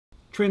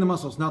Train the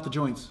muscles, not the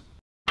joints.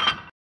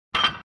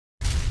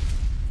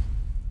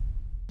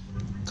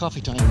 Coffee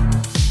time.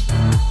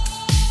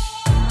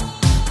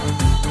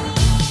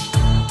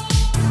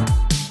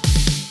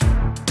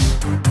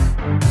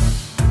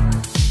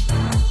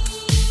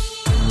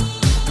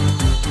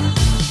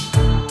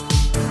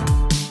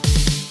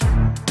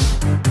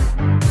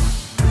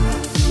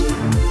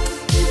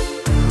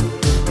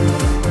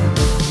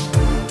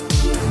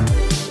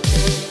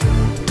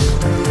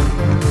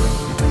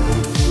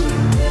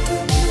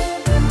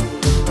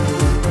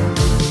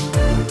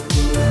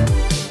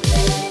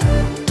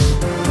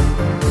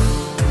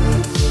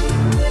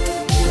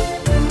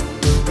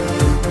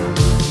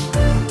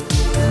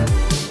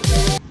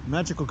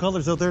 Magical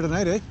colors out there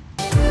tonight, eh?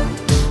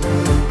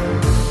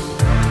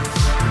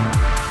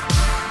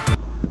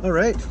 All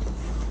right.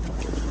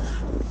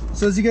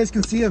 So as you guys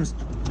can see, I'm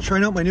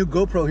trying out my new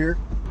GoPro here.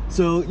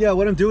 So yeah,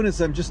 what I'm doing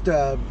is I'm just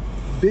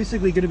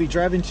basically going to be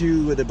driving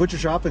to the butcher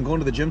shop and going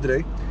to the gym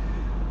today.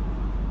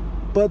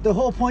 But the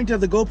whole point of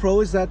the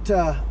GoPro is that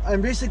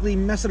I'm basically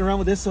messing around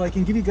with this so I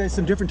can give you guys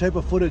some different type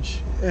of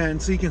footage,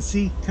 and so you can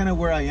see kind of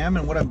where I am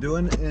and what I'm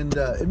doing, and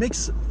it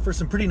makes for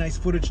some pretty nice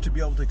footage to be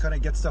able to kind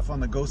of get stuff on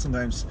the go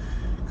sometimes.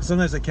 Because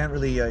sometimes I can't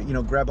really, you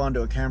know, grab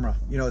onto a camera.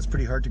 You know, it's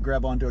pretty hard to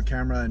grab onto a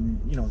camera, and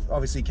you know,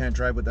 obviously you can't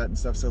drive with that and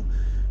stuff. So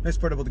nice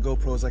part about the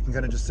GoPro is I can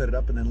kind of just set it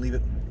up and then leave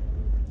it.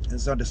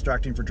 It's not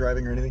distracting for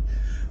driving or anything.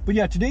 But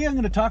yeah, today I'm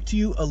going to talk to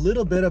you a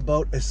little bit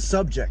about a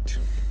subject,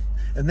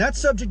 and that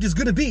subject is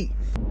going to be,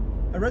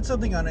 I read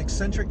something on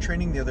eccentric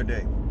training the other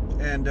day,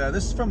 and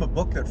this is from a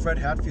book that Fred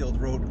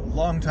Hatfield wrote a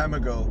long time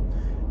ago.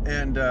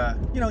 And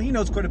you know, he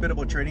knows quite a bit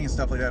about training and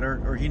stuff like that,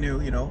 or he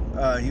knew, you know,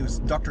 he was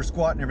Dr.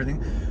 Squat and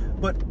everything.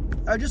 But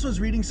I just was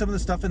reading some of the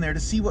stuff in there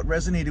to see what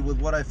resonated with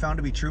what I found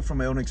to be true from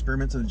my own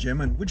experiments in the gym,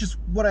 and which is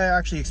what I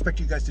actually expect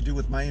you guys to do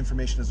with my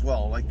information as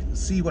well. Like,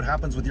 see what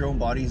happens with your own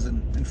bodies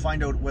and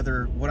find out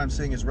whether what I'm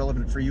saying is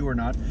relevant for you or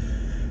not.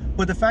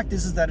 But the fact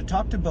is that it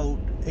talked about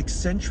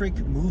eccentric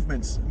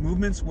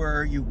movements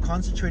where you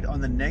concentrate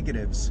on the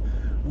negatives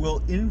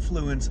will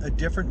influence a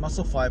different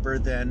muscle fiber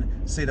than,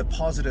 say, the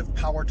positive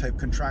power type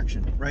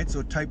contraction, right?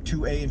 So type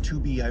 2A and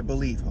 2B, I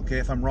believe. Okay,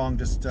 if I'm wrong,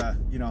 just,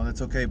 you know,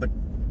 that's okay. But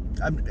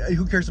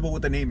who cares about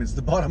what the name is?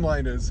 The bottom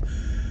line is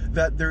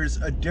that there's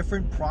a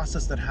different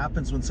process that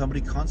happens when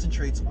somebody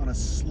concentrates on a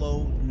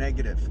slow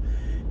negative.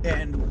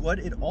 And what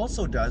it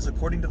also does,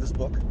 according to this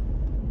book,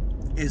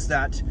 is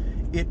that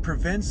it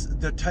prevents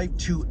the type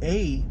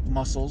 2A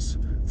muscles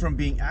from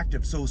being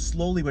active. So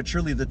slowly but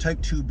surely the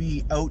type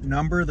 2B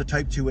outnumber the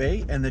type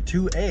 2A, and the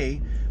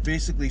 2A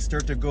basically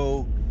start to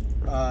go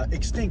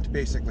extinct,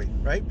 basically,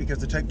 right? Because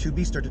the type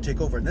 2B start to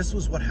take over. And this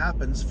was what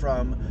happens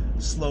from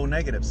slow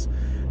negatives.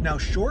 Now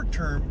short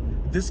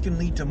term, this can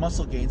lead to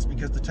muscle gains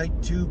because the type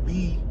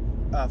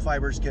 2B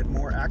fibers get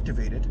more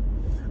activated.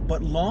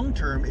 But long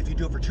term, if you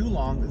do it for too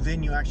long,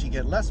 then you actually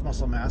get less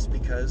muscle mass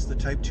because the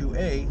type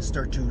 2A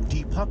start to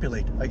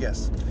depopulate, I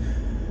guess.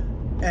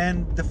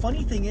 And the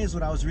funny thing is,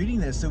 when I was reading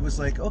this, it was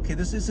like, okay,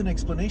 this is an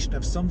explanation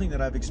of something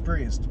that I've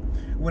experienced.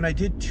 When I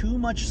did too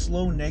much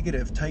slow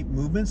negative type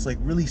movements, like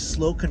really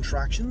slow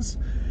contractions,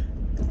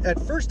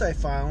 at first I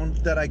found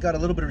that I got a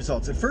little bit of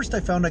results. At first I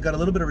found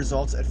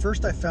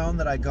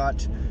that I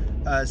got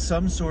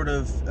some sort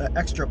of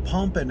extra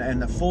pump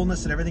and the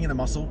fullness and everything in the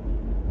muscle.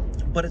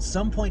 But at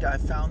some point I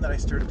found that I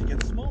started to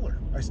get smaller.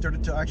 I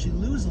started to actually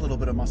lose a little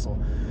bit of muscle.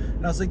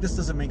 And I was like, this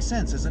doesn't make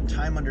sense. Isn't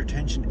time under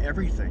tension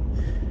everything?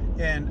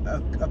 And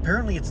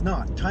apparently it's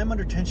not. Time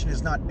under tension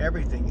is not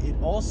everything. It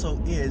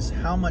also is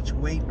how much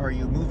weight are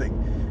you moving.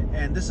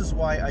 And this is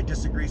why I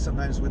disagree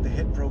sometimes with the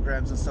HIIT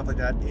programs and stuff like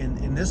that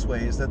in this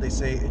way, is that they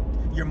say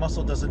your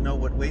muscle doesn't know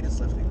what weight it's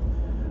lifting.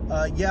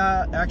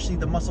 Yeah, actually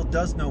the muscle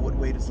does know what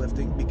weight it's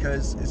lifting,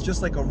 because it's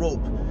just like a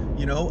rope.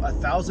 You know,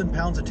 1,000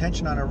 pounds of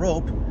tension on a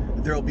rope,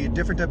 there will be a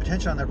different type of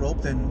tension on that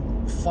rope than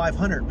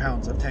 500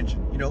 pounds of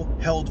tension, you know,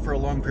 held for a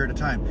long period of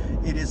time.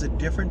 It is a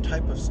different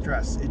type of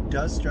stress. It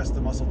does stress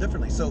the muscle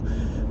differently. So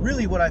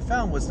really what I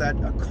found was that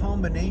a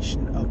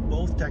combination of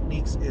both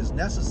techniques is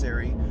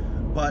necessary.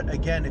 But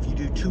again, if you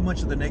do too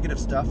much of the negative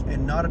stuff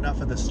and not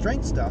enough of the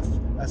strength stuff,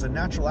 as a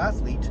natural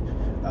athlete,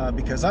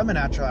 because I'm a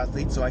natural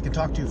athlete, so I can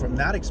talk to you from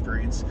that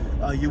experience,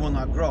 you will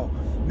not grow.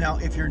 Now,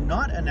 if you're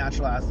not a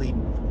natural athlete,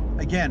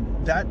 again,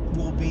 that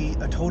will be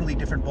a totally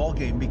different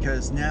ballgame,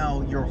 because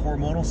now your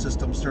hormonal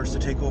system starts to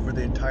take over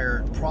the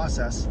entire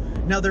process.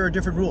 Now, there are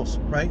different rules,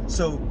 right?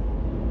 So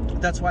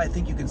that's why I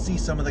think you can see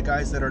some of the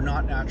guys that are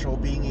not natural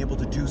being able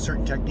to do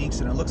certain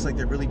techniques, and it looks like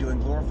they're really doing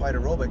glorified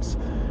aerobics,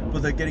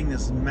 but they're getting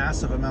this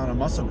massive amount of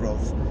muscle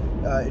growth.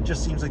 It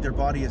just seems like their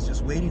body is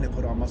just waiting to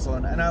put on muscle.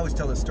 And I always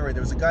tell this story.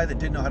 There was a guy that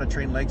didn't know how to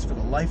train legs for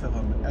the life of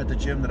him at the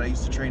gym that I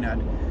used to train at,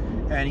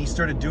 and he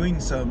started doing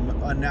some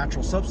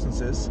unnatural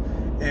substances,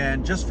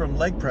 and just from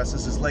leg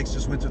presses his legs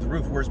just went through the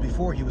roof, whereas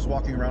before he was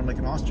walking around like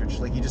an ostrich,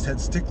 like he just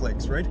had stick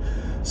legs, right?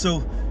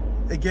 So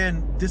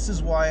again, this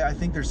is why I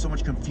think there's so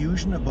much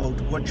confusion about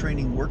what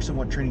training works and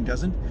what training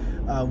doesn't.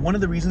 One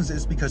of the reasons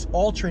is because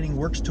all training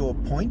works to a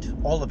point.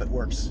 All of it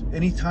works.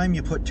 Anytime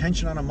you put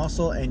tension on a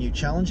muscle and you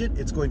challenge it,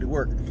 it's going to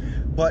work.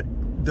 But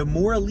the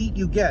more elite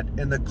you get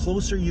and the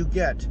closer you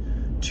get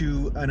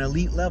to an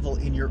elite level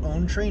in your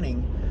own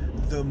training,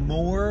 the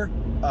more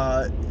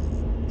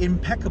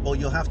impeccable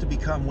you'll have to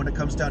become when it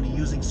comes down to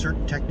using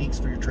certain techniques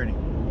for your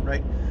training,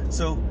 right?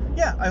 So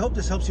yeah, I hope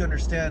this helps you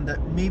understand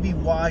that maybe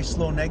why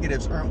slow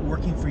negatives aren't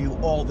working for you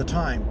all the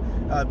time,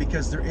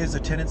 because there is a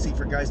tendency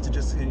for guys to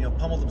just, you know,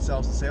 pummel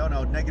themselves and say, oh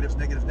no, negatives,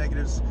 negatives,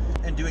 negatives,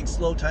 and doing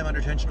slow time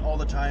under tension all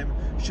the time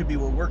should be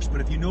what works.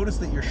 But if you notice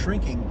that you're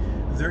shrinking,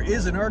 there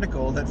is an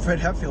article that Fred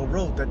Hatfield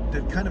wrote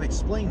that kind of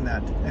explained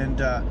that, and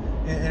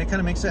it kind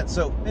of makes sense.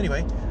 So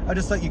anyway, I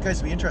just thought you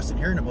guys would be interested in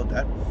hearing about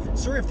that.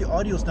 Sorry if the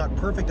audio is not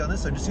perfect on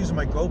this. I'm just using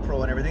my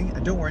GoPro and everything.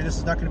 And don't worry, this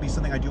is not going to be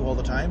something I do all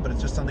the time, but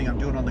it's just something I'm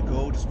doing on the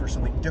go just for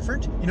something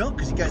different, you know,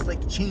 because you guys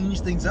like to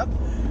change things up.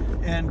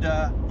 And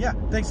yeah,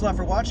 thanks a lot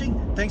for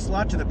watching. Thanks a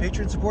lot to the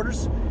Patreon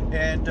supporters.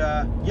 And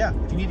yeah,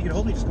 if you need to get a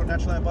hold of me, just go to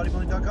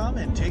naturalbodybuilding.com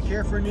and take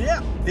care for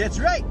now. That's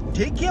right.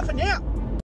 Take care for now.